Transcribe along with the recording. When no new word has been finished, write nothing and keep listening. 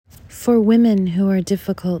For Women Who Are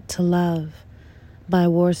Difficult to Love by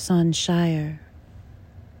Warsan, Shire.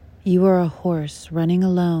 You are a horse running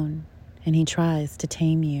alone, and he tries to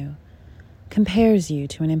tame you, compares you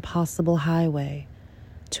to an impossible highway,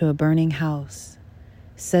 to a burning house,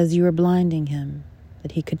 says you are blinding him,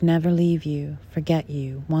 that he could never leave you, forget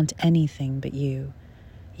you, want anything but you.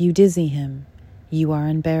 You dizzy him, you are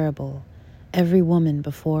unbearable. Every woman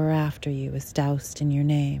before or after you is doused in your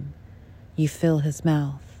name. You fill his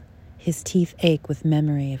mouth. His teeth ache with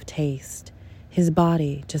memory of taste, his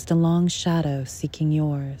body just a long shadow seeking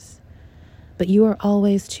yours. But you are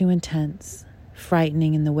always too intense,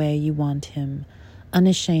 frightening in the way you want him,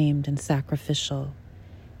 unashamed and sacrificial.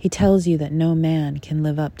 He tells you that no man can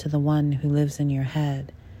live up to the one who lives in your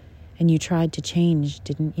head, and you tried to change,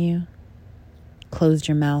 didn't you? Closed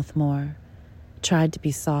your mouth more, tried to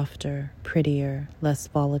be softer, prettier, less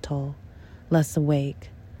volatile, less awake,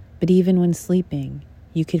 but even when sleeping,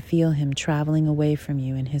 you could feel him traveling away from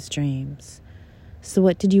you in his dreams. So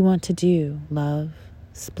what did you want to do, love?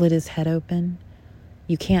 Split his head open?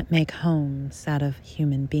 You can't make homes out of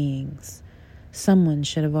human beings. Someone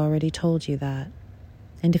should have already told you that.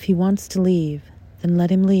 And if he wants to leave, then let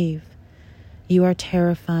him leave. You are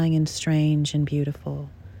terrifying and strange and beautiful.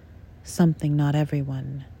 Something not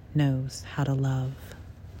everyone knows how to love.